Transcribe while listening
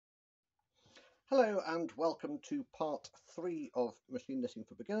Hello and welcome to part 3 of Machine Knitting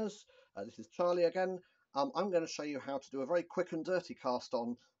for Beginners. This is Charlie again. I'm going to show you how to do a very quick and dirty cast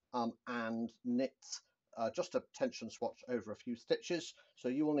on and knit just a tension swatch over a few stitches. So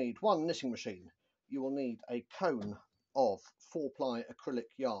you will need one knitting machine, you will need a cone of 4-ply acrylic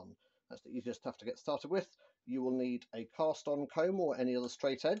yarn. That's the easiest stuff to get started with. You will need a cast on comb or any other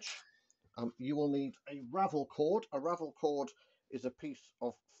straight edge. You will need a ravel cord. A ravel cord is a piece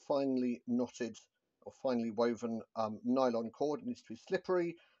of finely knotted or finely woven nylon cord. It needs to be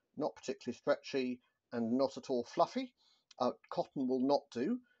slippery, not particularly stretchy, and not at all fluffy. Cotton will not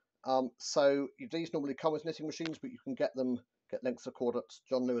do. So these normally come with knitting machines, but you can get lengths of cord at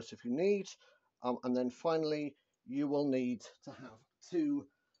John Lewis if you need. And then finally, you will need to have 2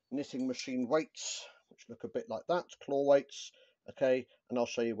 knitting machine weights, which look a bit like that, claw weights. Okay, and I'll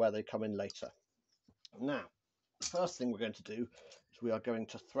show you where they come in later. Now, the first thing we're going to do is we are going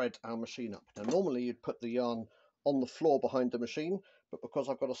to thread our machine up. Now, normally you'd put the yarn on the floor behind the machine, but because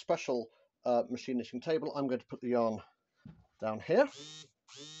I've got a special machine knitting table, I'm going to put the yarn down here.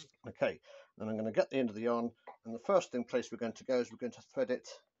 Okay, then I'm going to get the end of the yarn, and the first place we're going to go is we're going to thread it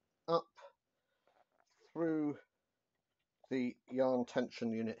up through the yarn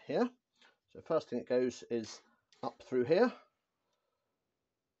tension unit here. So first thing it goes is up through here,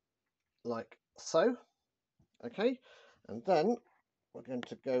 like so. Okay, and then we're going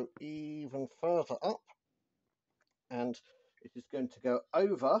to go even further up, and it is going to go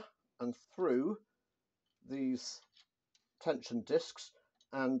over and through these tension discs,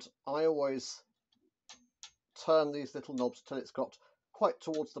 and I always turn these little knobs till it's got quite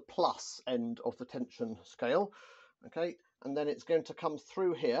towards the plus end of the tension scale. Okay, and then it's going to come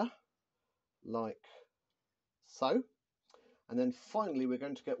through here like so, and then finally we're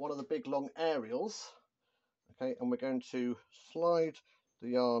going to get one of the big long aerials. Okay, and we're going to slide the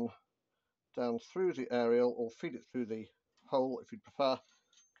yarn down through the aerial, or feed it through the hole if you prefer.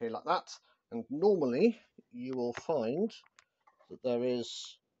 Okay, like that. And normally you will find that there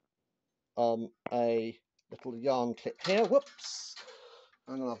is a little yarn clip here. Whoops!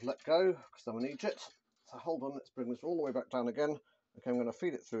 And I've let go because I'm an Egypt. So hold on, let's bring this all the way back down again. Okay, I'm going to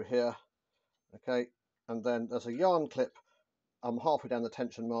feed it through here. Okay, and then there's a yarn clip halfway down the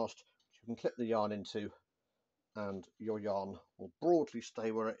tension mast, which you can clip the yarn into, and your yarn will broadly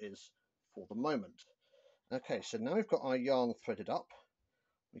stay where it is for the moment. Okay, so now we've got our yarn threaded up,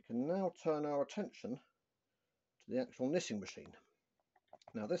 we can now turn our attention to the actual knitting machine.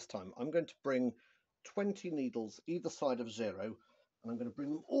 Now this time I'm going to bring 20 needles either side of 0, and I'm going to bring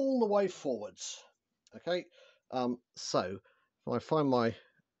them all the way forwards. Okay, so if I find my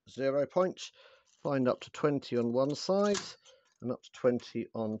 0 point, find up to 20 on one side and up to 20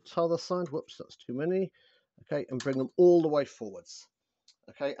 on the other side. Whoops, that's too many. Okay, and bring them all the way forwards.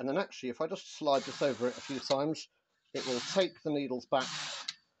 Okay, and then actually if I just slide this over it a few times, it will take the needles back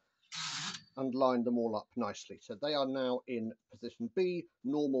and line them all up nicely. So they are now in position B,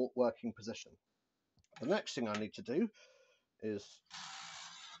 normal working position. The next thing I need to do is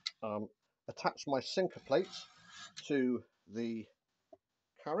attach my sinker plate to the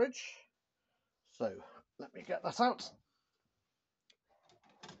carriage. So let me get that out.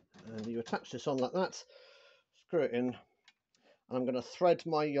 And you attach this on like that, screw it in, and I'm going to thread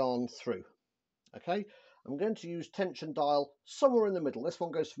my yarn through. Okay, I'm going to use tension dial somewhere in the middle. This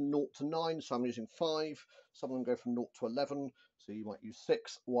one goes from 0 to 9, so I'm using 5. Some of them go from 0 to 11, so you might use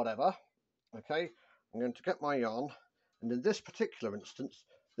 6, whatever. Okay, I'm going to get my yarn, and in this particular instance,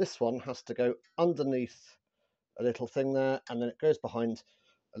 this one has to go underneath a little thing there, and then it goes behind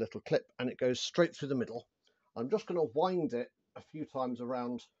a little clip, and it goes straight through the middle. I'm just going to wind it a few times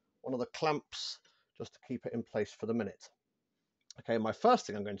around one of the clamps just to keep it in place for the minute. Okay, my first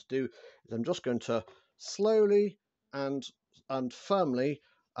thing I'm going to do is I'm just going to slowly and firmly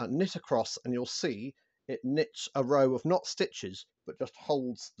knit across, and you'll see it knits a row of not stitches but just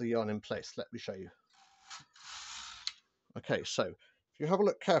holds the yarn in place. Let me show you. Okay, so if you have a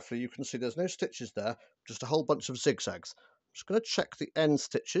look carefully, you can see there's no stitches there, just a whole bunch of zigzags. I'm just going to check the end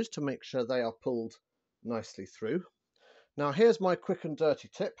stitches to make sure they are pulled nicely through. Now here's my quick and dirty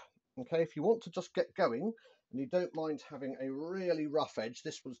tip. Okay, if you want to just get going and you don't mind having a really rough edge,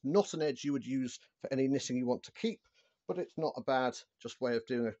 this was not an edge you would use for any knitting you want to keep, but it's not a bad just way of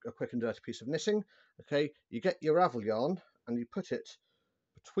doing a quick and dirty piece of knitting. Okay, you get your ravel yarn and you put it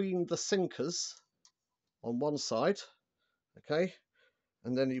between the sinkers on one side, okay,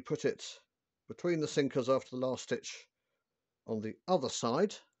 and then you put it between the sinkers after the last stitch on the other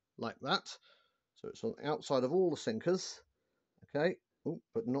side, like that. So it's on the outside of all the sinkers, okay,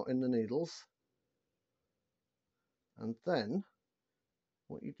 but not in the needles. And then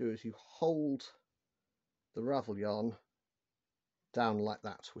what you do is you hold the ravel yarn down like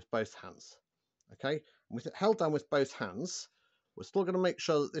that with both hands. Okay, and with it held down with both hands, we're still going to make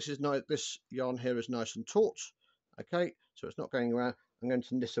sure that this yarn here is nice and taut. Okay, so it's not going around. I'm going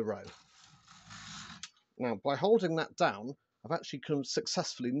to knit a row. Now, by holding that down, I've actually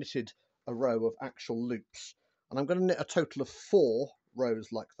successfully knitted a row of actual loops, and I'm going to knit a total of 4 rows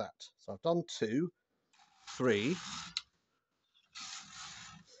like that. So I've done 2, 3,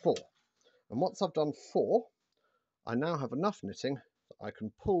 4, and once I've done 4, I now have enough knitting that I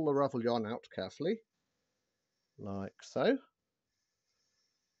can pull the ravel yarn out carefully, like so,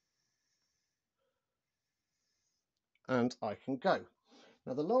 and I can go.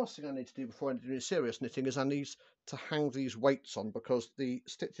 Now the last thing I need to do before I do any serious knitting is I need to hang these weights on, because the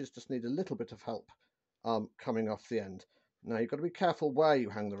stitches just need a little bit of help coming off the end. Now you've got to be careful where you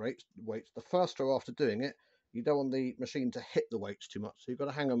hang the weights. The first row after doing it, you don't want the machine to hit the weights too much, so you've got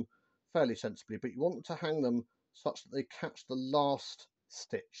to hang them fairly sensibly, but you want to hang them such that they catch the last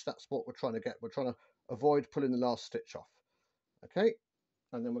stitch. That's what we're trying to get. We're trying to avoid pulling the last stitch off. Okay,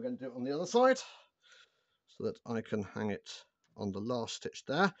 and then we're going to do it on the other side so that I can hang it on the last stitch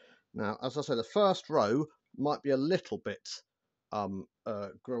there. Now, as I say, the first row might be a little bit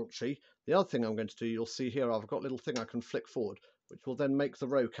grouchy. The other thing I'm going to do, you'll see here, I've got a little thing I can flick forward, which will then make the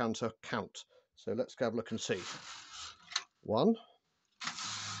row counter count. So let's go have a look and see. 1,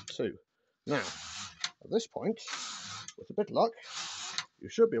 2. Now, at this point, with a bit of luck, you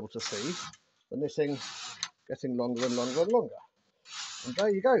should be able to see the knitting getting longer and longer and longer. And there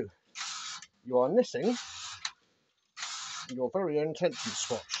you go. You are knitting your very own tension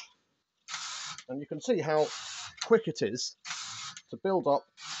swatch. And you can see how quick it is to build up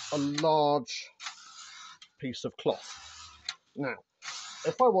a large piece of cloth. Now,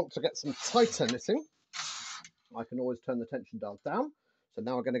 if I want to get some tighter knitting, I can always turn the tension dial down. So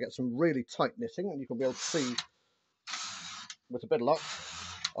now we're going to get some really tight knitting, and you can be able to see, with a bit of luck,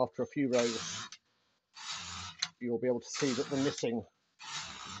 after a few rows, you'll be able to see that the knitting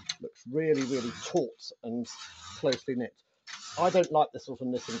looks really, really taut and closely knit. I don't like this sort of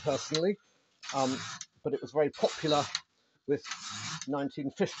knitting personally, but it was very popular with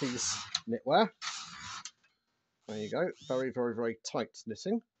 1950s knitwear. There you go, very, very, very tight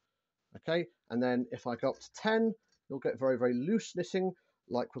knitting. Okay, and then if I go up to 10, you'll get very, very loose knitting,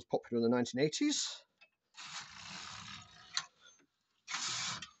 like was popular in the 1980s.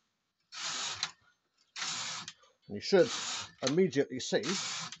 And you should immediately see, just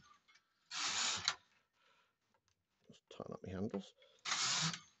tighten up my handles,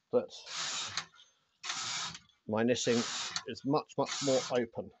 that my knitting is much, much more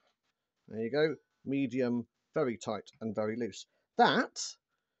open. There you go, medium, very tight and very loose. That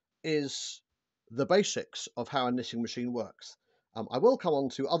is the basics of how a knitting machine works. I will come on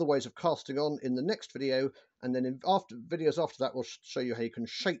to other ways of casting on in the next video, and then in videos after that will show you how you can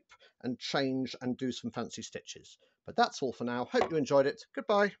shape and change and do some fancy stitches. But that's all for now. Hope you enjoyed it.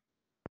 Goodbye.